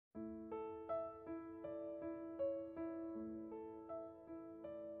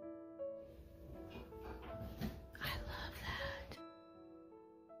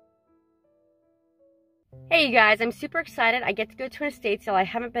Hey you guys, I'm super excited. I get to go to an estate sale. I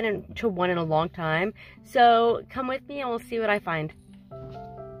haven't been to one in a long time. So come with me and we'll see what I find.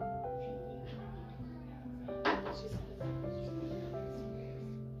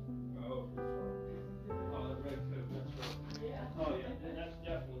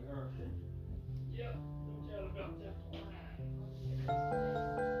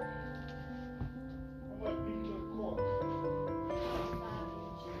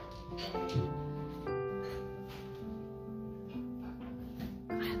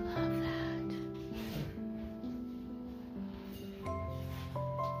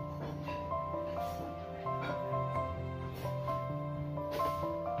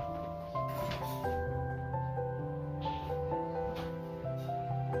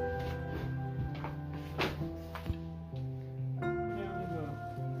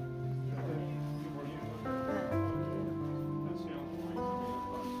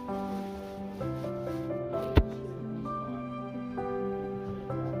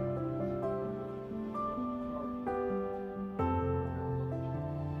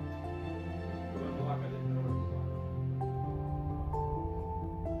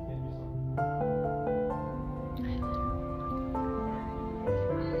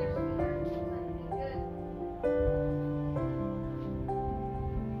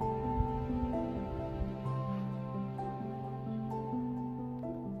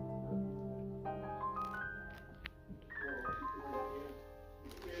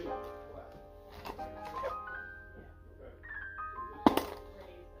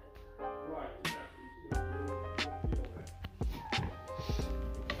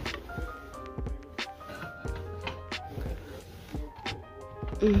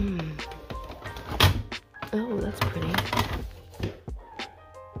 Oh, that's pretty.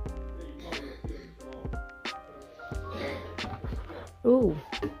 Ooh,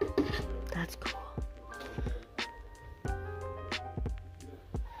 that's cool.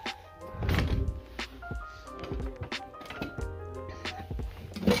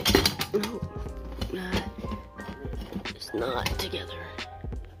 No, it's not together.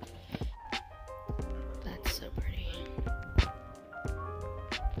 That's so pretty.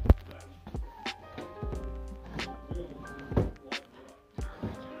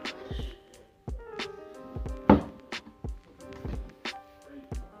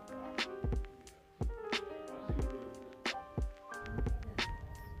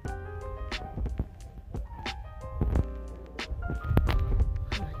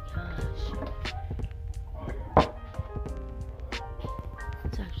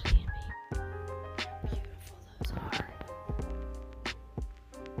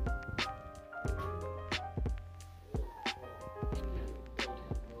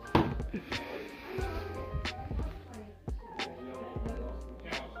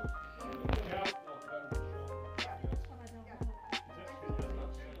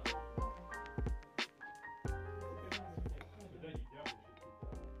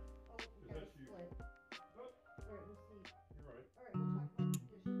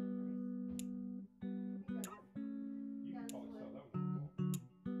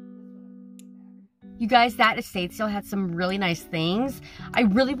 You guys, that estate sale had some really nice things. I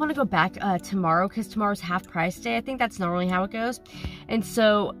really want to go back tomorrow because tomorrow's half price day. I think that's normally how it goes. And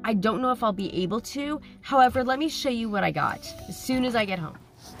so I don't know if I'll be able to. However, let me show you what I got as soon as I get home.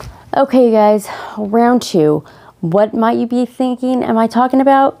 Okay, you guys, round two. What might you be thinking am I talking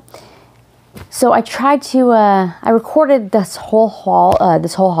about? So I tried to, I recorded this whole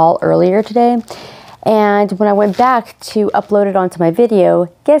haul earlier today. And when I went back to upload it onto my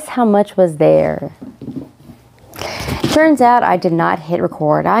video, guess how much was there? Turns out I did not hit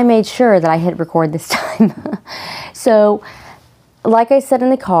record. I made sure that I hit record this time. So, like I said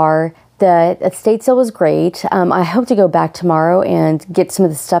in the car, the estate sale was great. I hope to go back tomorrow and get some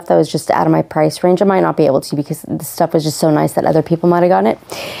of the stuff that was just out of my price range. I might not be able to because the stuff was just so nice that other people might have gotten it.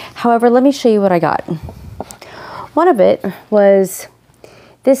 However, let me show you what I got. One of it was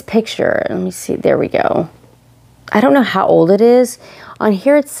this picture. Let me see. There we go. I don't know how old it is. On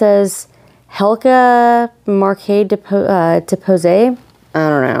here it says Helga Marquet de Pose. I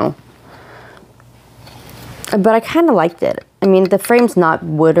don't know. But I kind of liked it. I mean, the frame's not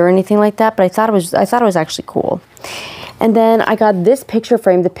wood or anything like that, but I thought it was actually cool. And then I got this picture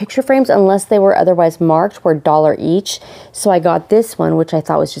frame. The picture frames, unless they were otherwise marked, were $1 each. So I got this one, which I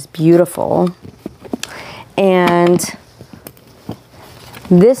thought was just beautiful. And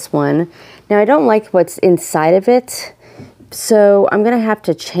this one. Now I don't like what's inside of it, so I'm gonna have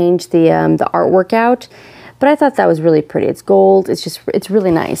to change the artwork out. But I thought that was really pretty. It's gold. It's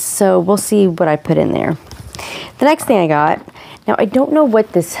really nice. So we'll see what I put in there. The next thing I got. Now I don't know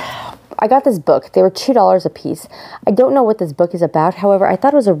what this I got this book. They were $2 a piece. I don't know what this book is about. However, I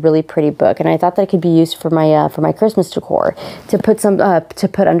thought it was a really pretty book, and I thought that it could be used for my Christmas decor to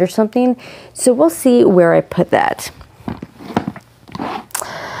put under something. So we'll see where I put that.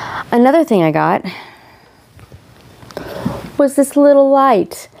 Another thing I got was this little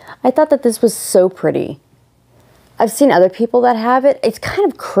light. I thought that this was so pretty. I've seen other people that have it. It's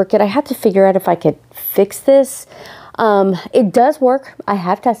kind of crooked. I have to figure out if I could fix this. It does work. I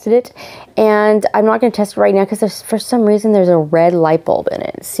have tested it, and I'm not going to test it right now because for some reason there's a red light bulb in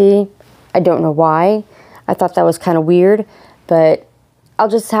it. See? I don't know why. I thought that was kind of weird, but I'll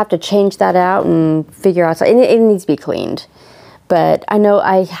just have to change that out and figure out. It needs to be cleaned. But I know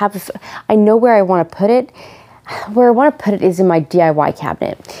I know where I want to put it. Where I want to put it is in my DIY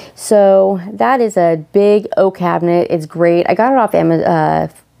cabinet. So that is a big oak cabinet. It's great. I got it off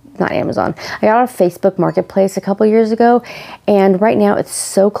not Amazon. I got it off Facebook Marketplace a couple years ago, and right now it's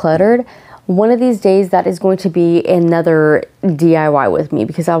so cluttered. One of these days that is going to be another DIY with me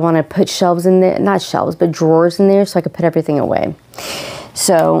because I want to put shelves in there, not shelves, but drawers in there so I can put everything away.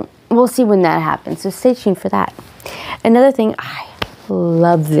 So we'll see when that happens. So stay tuned for that. Another thing, I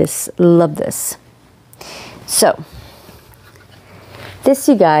love this, love this. So, this,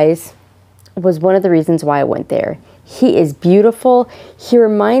 you guys, was one of the reasons why I went there. He is beautiful. He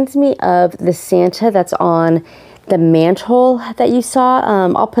reminds me of the Santa that's on the mantle that you saw.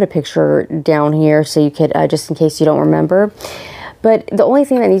 I'll put a picture down here so you could, just in case you don't remember. But the only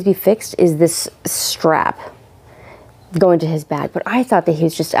thing that needs to be fixed is this strap going to his bag. But I thought that he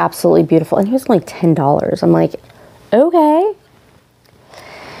was just absolutely beautiful. And he was only $10. I'm like, okay.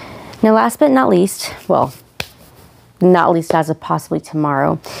 Now, last but not least, well, not least as of possibly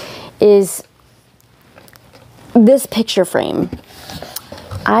tomorrow, is this picture frame.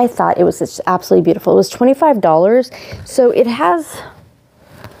 I thought it was just absolutely beautiful. It was $25. So it has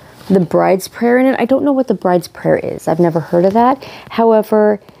the bride's prayer in it. I don't know what the bride's prayer is. I've never heard of that.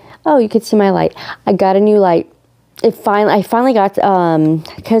 However, oh, you could see my light. I got a new light. I finally got,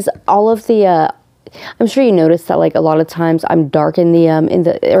 because all of the, I'm sure you noticed that like a lot of times I'm dark in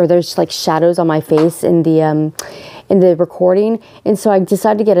the, or there's like shadows on my face in the recording. And so I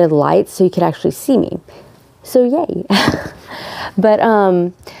decided to get a light so you could actually see me. So yay. But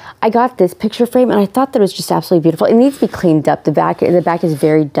I got this picture frame and I thought that it was just absolutely beautiful. It needs to be cleaned up. The back is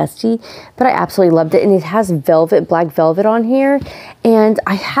very dusty, but I absolutely loved it. And it has velvet, black velvet on here. And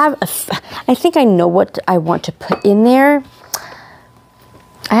I think I know what I want to put in there.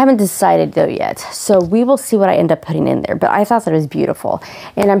 I haven't decided though yet. So we will see what I end up putting in there. But I thought that it was beautiful.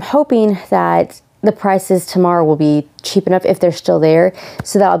 And I'm hoping that the prices tomorrow will be cheap enough if they're still there,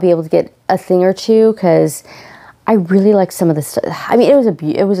 so that I'll be able to get a thing or two, because I really like some of the stuff. I mean,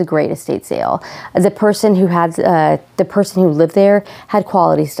 it was a great estate sale. The person who lived there had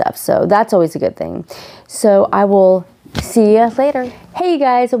quality stuff, so that's always a good thing. So I will see you later. Hey you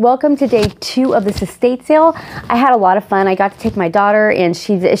guys, welcome to day 2 of this estate sale. I had a lot of fun. I got to take my daughter, and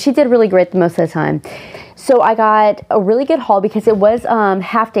she did really great most of the time. So I got a really good haul because it was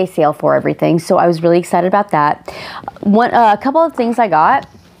half-day sale for everything. So I was really excited about that. A couple of things I got.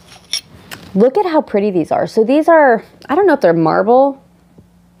 Look at how pretty these are. So these are, I don't know if they're marble.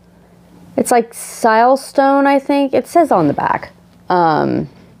 It's like silestone, I think. It says on the back. But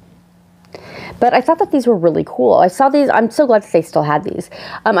I thought that these were really cool. I saw these. I'm so glad that they still had these.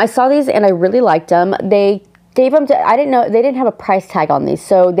 I saw these and I really liked them. They gave them to, I didn't know, they didn't have a price tag on these.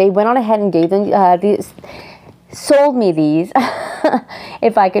 So they went on ahead and gave them sold me these,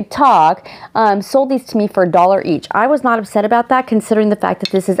 if I could talk, sold these to me for $1 each. I was not upset about that, considering the fact that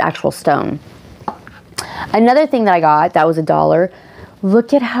this is actual stone. Another thing that I got that was $1,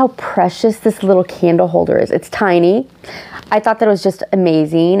 look at how precious this little candle holder is. It's tiny. I thought that it was just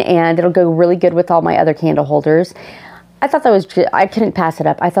amazing, and it'll go really good with all my other candle holders. I thought that was, I couldn't pass it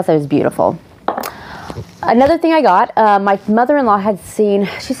up. I thought that was beautiful. Another thing I got, my mother-in-law had seen,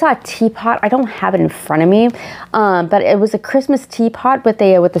 she saw a teapot. I don't have it in front of me, but it was a Christmas teapot with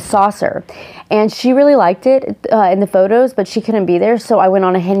a saucer, and she really liked it in the photos, but she couldn't be there, so I went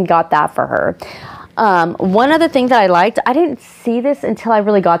on ahead and got that for her. One other thing that I liked, I didn't see this until I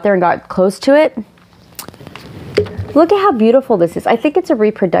really got there and got close to it. Look at how beautiful this is. I think it's a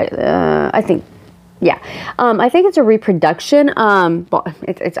reproduction. I think it's a reproduction. Well,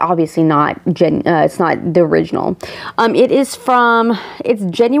 it's obviously not it's not the original. It's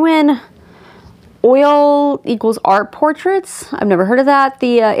genuine oil equals art portraits. I've never heard of that.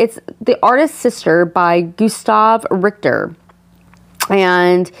 It's The Artist's Sister by Gustav Richter.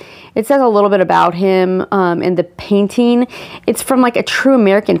 And it says a little bit about him in the painting. It's from like a true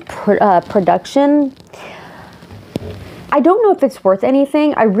American production. I don't know if it's worth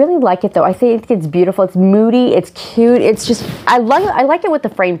anything. I really like it though. I think it's beautiful. It's moody. It's cute. It's just, I like it with the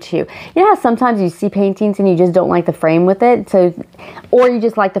frame too. You know how sometimes you see paintings and you just don't like the frame with it? So, or you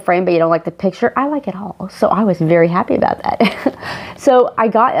just like the frame but you don't like the picture. I like it all. So I was very happy about that. So I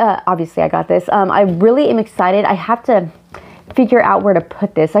got, obviously I got this. I really am excited. I have to figure out where to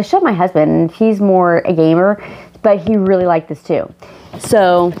put this. I showed my husband and he's more a gamer, but he really liked this too.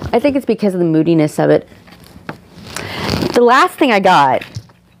 So I think it's because of the moodiness of it. The last thing I got,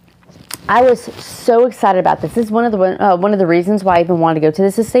 I was so excited about this. This is one of the reasons why I even wanted to go to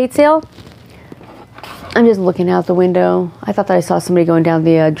this estate sale. I'm just looking out the window. I thought that I saw somebody going down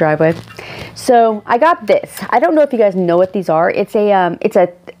the driveway. So I got this. I don't know if you guys know what these are. It's a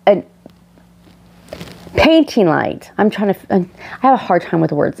painting light. I have a hard time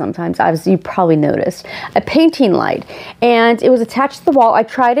with the word sometimes, as you probably noticed. A painting light. And it was attached to the wall. I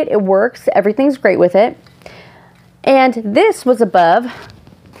tried it. It works. Everything's great with it. And this was above.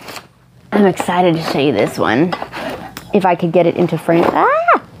 I'm excited to show you this one. If I could get it into frame.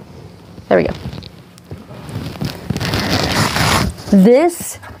 Ah! There we go.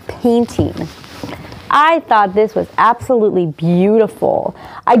 This painting, I thought this was absolutely beautiful.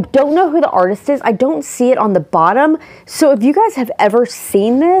 I don't know who the artist is. I don't see it on the bottom. So if you guys have ever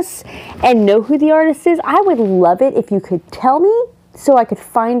seen this and know who the artist is, I would love it if you could tell me so I could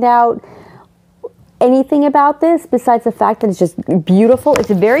find out anything about this besides the fact that it's just beautiful.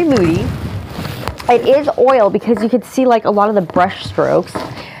 It's very moody. It is oil because you could see like a lot of the brush strokes.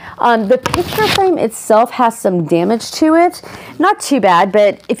 The picture frame itself has some damage to it. Not too bad,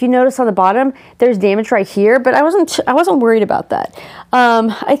 but if you notice on the bottom, there's damage right here, but I wasn't worried about that.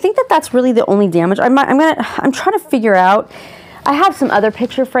 I think that that's really the only damage. I'm trying to figure out. I have some other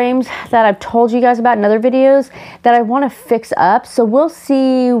picture frames that I've told you guys about in other videos that I want to fix up. So we'll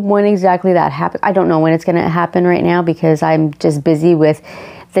see when exactly that happens. I don't know when it's going to happen right now because I'm just busy with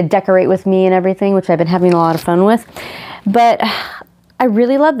the decorate with me and everything, which I've been having a lot of fun with. But I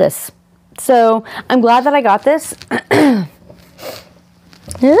really love this. So I'm glad that I got this. There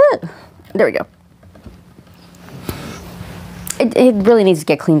we go. It really needs to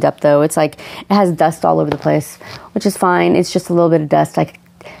get cleaned up though. It's like, it has dust all over the place, which is fine. It's just a little bit of dust. I could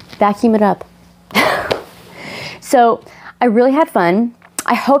vacuum it up. So I really had fun.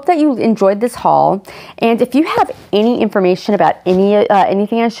 I hope that you enjoyed this haul. And if you have any information about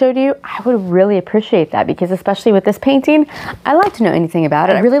anything I showed you, I would really appreciate that because especially with this painting, I like to know anything about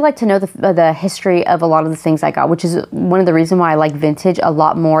it. I really like to know the history of a lot of the things I got, which is one of the reasons why I like vintage a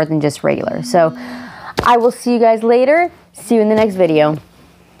lot more than just regular. So I will see you guys later. See you in the next video.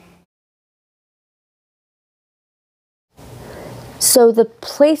 So the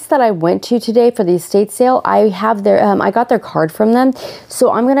place that I went to today for the estate sale, I have their I got their card from them.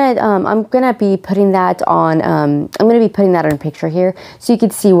 So I'm gonna be putting that on a picture here so you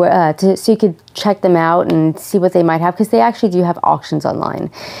could see where so you could check them out and see what they might have because they actually do have auctions online.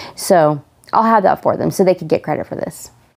 So I'll have that for them so they could get credit for this.